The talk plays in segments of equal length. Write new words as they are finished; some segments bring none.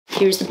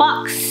here's the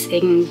box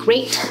in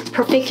great,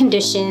 perfect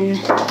condition.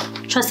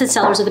 Trusted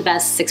sellers are the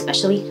best,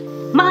 especially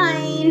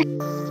mine.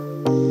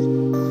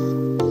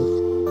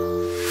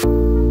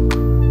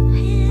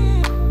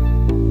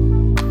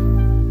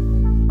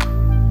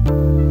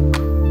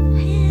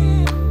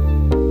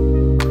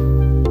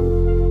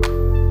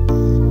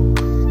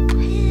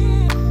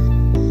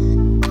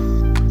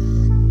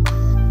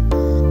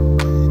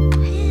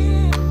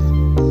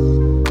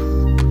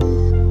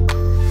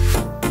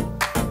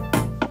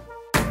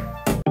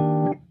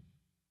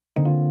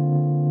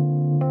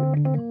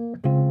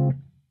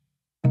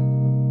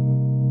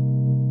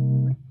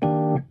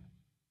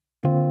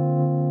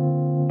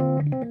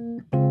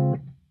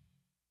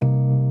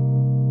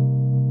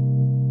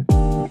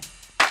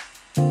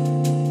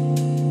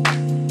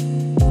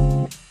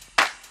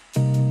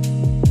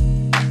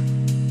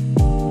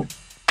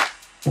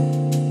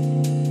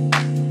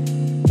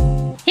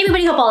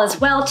 Hope all is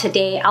well.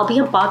 Today I'll be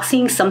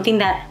unboxing something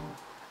that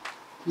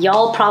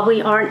y'all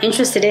probably aren't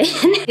interested in.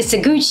 It's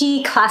a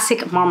Gucci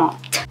classic Marmont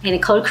in a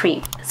color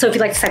cream. So if you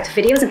like this type of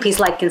videos, and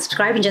please like and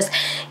subscribe and just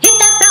hit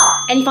that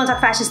bell. Any fun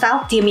talk fashion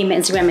style, DM me on my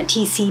Instagram at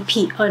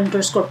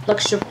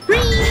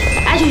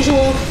TCP_luxury. As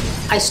usual,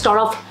 I start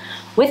off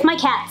with my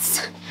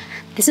cats.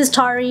 This is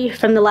Tari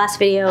from the last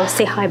video.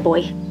 Say hi,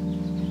 boy.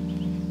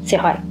 Say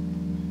hi.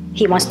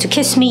 He wants to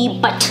kiss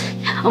me, but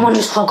I want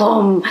to hug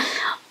him.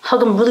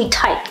 Hug them really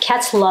tight.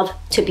 Cats love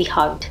to be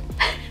hugged.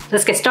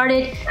 Let's get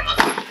started.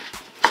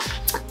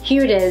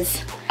 Here it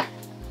is.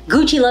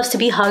 Gucci loves to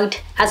be hugged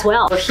as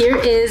well. So here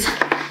is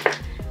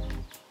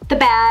the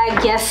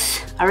bag.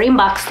 Yes, I already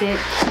unboxed it.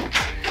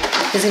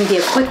 This is gonna be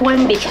a quick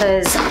one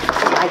because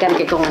I gotta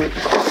get going.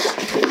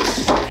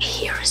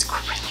 Here is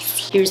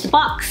crazy. Here's the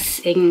box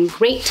in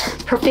great,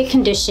 perfect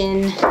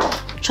condition.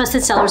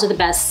 Trusted sellers are the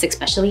best,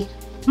 especially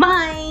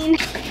mine.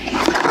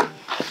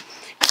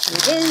 Here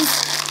it is.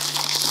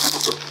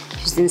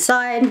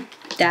 Inside,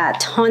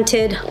 that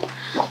haunted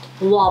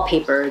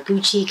wallpaper.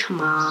 Gucci,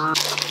 come on.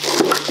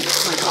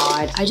 Oh my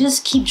god, I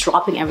just keep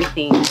dropping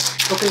everything.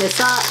 Open this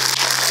up.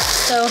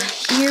 So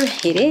here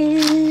it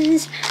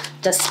is.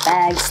 Dust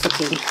bag's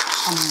looking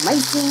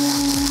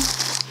amazing.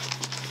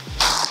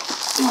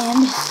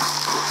 And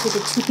with the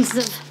 2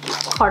 pieces of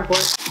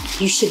cardboard,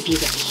 you should be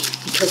ready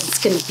because it's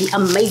gonna be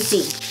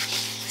amazing.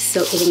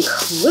 So it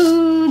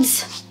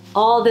includes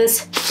all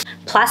this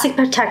plastic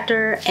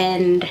protector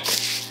and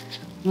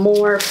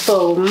more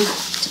foam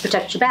to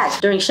protect your bag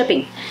during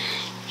shipping.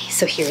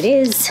 So here it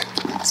is.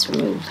 Let's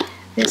remove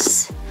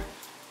this.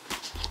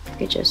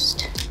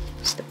 Just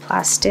the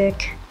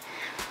plastic.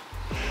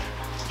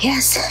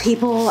 Yes,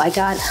 people, I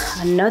got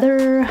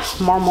another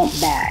Marmont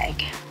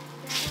bag.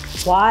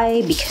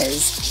 Why?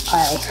 Because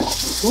I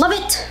love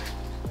it.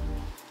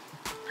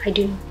 I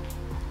do.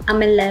 I'm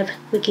in love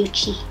with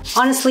Gucci.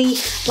 Honestly,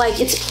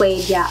 like, it's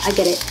played. Yeah, I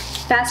get it.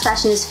 Fast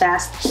fashion is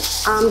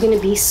fast. I'm gonna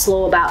be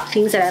slow about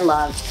things that I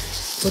love.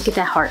 Look at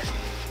that heart.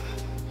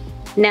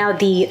 Now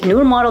the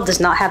newer model does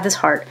not have this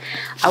heart.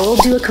 I will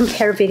do a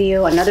compare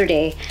video another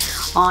day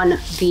on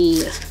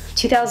the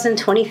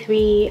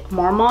 2023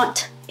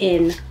 Marmont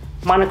in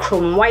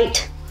monochrome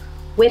white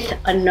with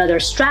another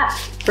strap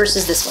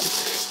versus this one.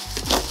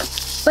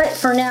 But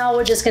for now,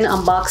 we're just gonna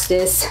unbox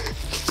this. I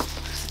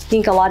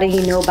think a lot of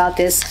you know about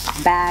this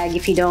bag.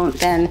 If you don't,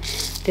 then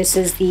this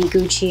is the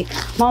Gucci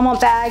Marmont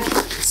bag.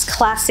 It's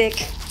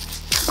classic.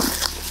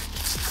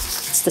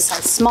 It's the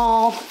size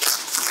small.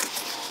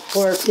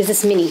 Or is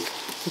this mini?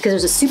 Because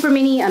there's a super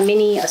mini,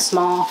 a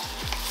small,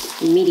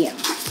 medium.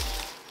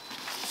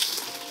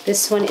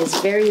 This one is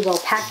very well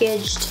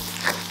packaged.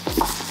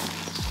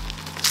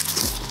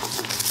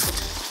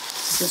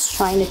 Just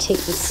trying to take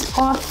this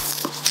off.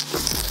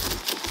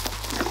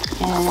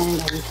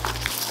 And I'm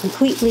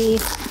completely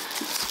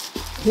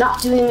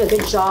not doing a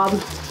good job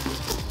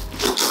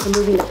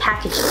removing the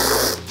packaging.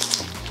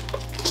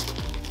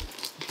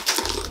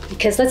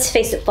 Because let's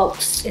face it,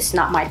 folks, it's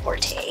not my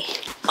forte.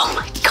 Oh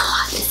my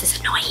god, this is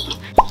annoying.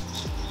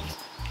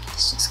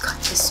 Let's just cut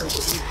this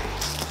open.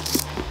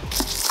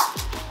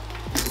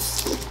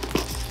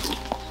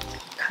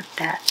 Cut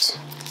that.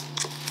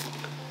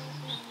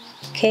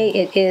 Okay,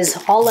 it is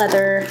all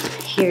leather.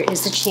 Here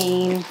is the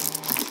chain.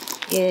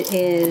 It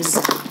is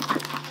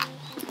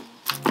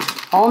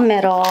all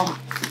metal.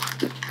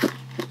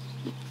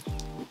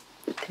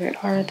 There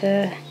are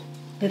the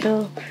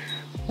little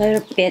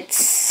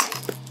bits.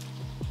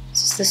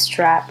 This is the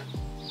strap.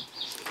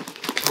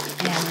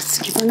 And let's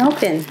give it an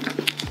open.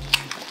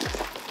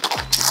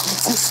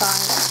 What's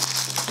inside?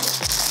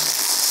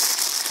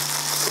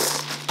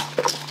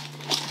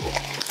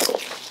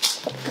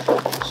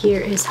 Here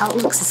is how it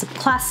looks. It's a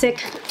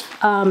classic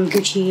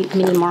Gucci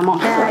mini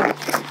Marmont bag.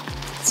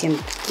 See, I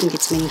think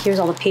it's mini. Here's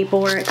all the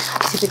paperwork.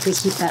 Typically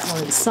keep that all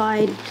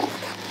inside.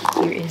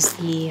 Here is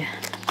the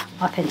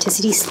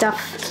authenticity stuff.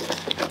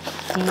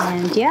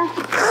 And yeah,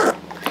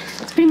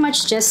 it's pretty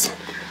much just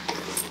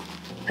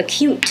a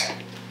cute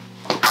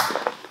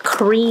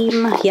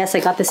cream. Yes, I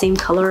got the same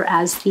color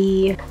as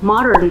the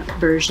modern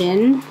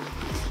version,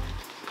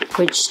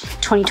 which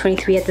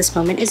 2023 at this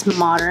moment is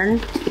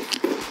modern.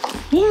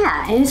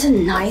 Yeah, and it's a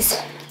nice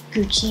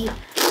Gucci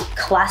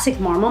classic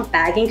Marmont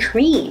bag in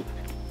cream.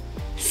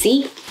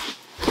 See?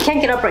 Can't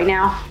get up right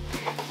now,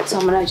 so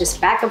I'm gonna just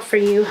back up for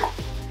you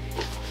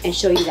and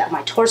show you that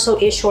my torso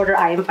is shorter.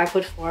 I am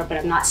 5'4", but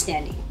I'm not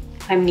standing.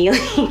 I'm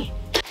kneeling.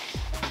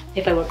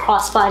 If I were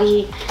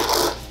crossbody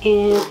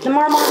in the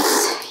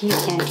Marmonts, you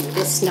can do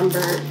this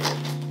number,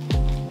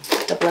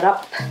 double it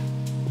up,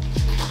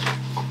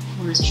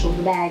 or as a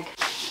shoulder bag.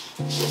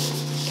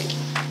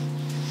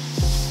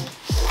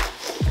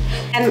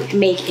 And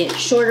make it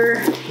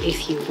shorter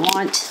if you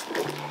want.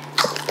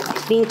 I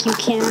think you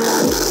can.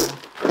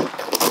 I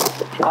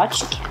thought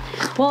you can.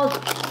 Well,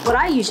 what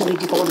I usually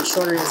do to hold it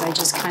shorter is I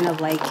just kind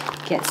of like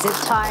get zip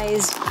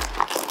ties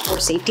or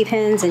safety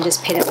pins and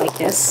just pin it like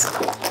this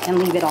and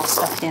leave it all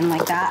stuffed in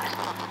like that.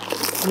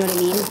 You know what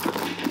I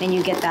mean? Then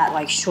you get that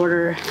like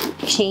shorter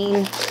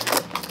chain.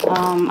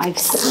 I've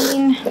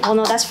seen, well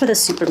no, that's for the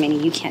super mini.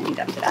 You can't do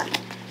that for that.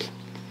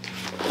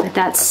 But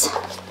that's,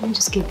 let me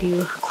just give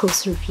you a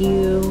closer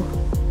view.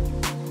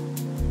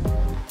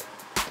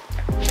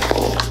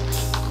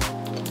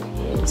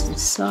 There it is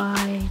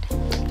inside.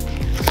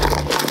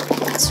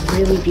 It's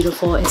really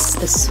beautiful. It's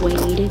the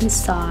suede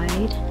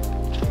inside.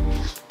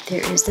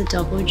 There is the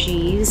double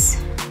G's.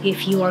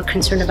 If you are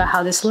concerned about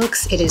how this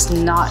looks, it is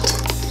not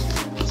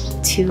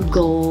too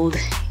gold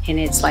and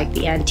it's like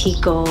the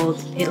antique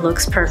gold. It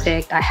looks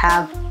perfect. I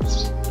have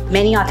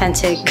many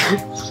authentic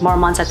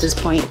Marmonts at this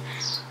point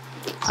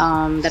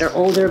that are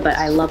older, but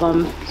I love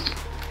them.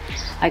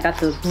 I got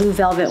the blue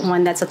velvet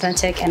one that's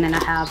authentic, and then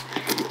I have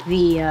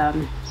the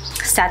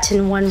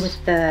satin one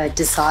with the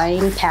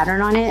design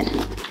pattern on it.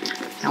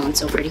 That one's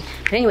so pretty.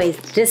 But anyways,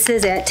 this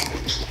is it.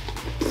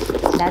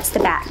 That's the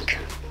back.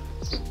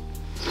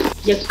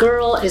 Your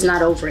girl is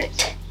not over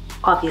it,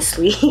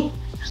 obviously.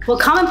 Well,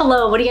 comment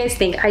below, what do you guys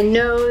think? I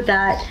know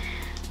that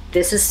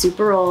this is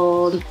super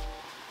old,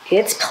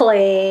 it's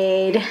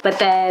played, but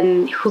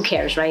then who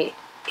cares, right?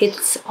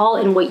 It's all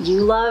in what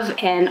you love,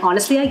 and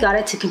honestly, I got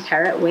it to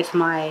compare it with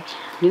my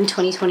new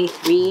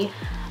 2023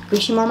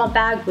 Gucci Marmont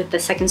bag with the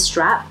second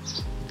strap,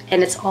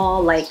 and it's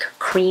all like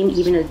cream,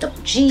 even the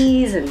double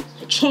G's and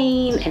the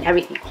chain and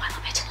everything. Oh, I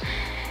love it.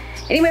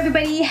 Anyway,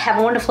 everybody, have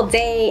a wonderful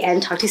day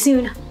and talk to you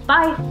soon.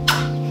 Bye.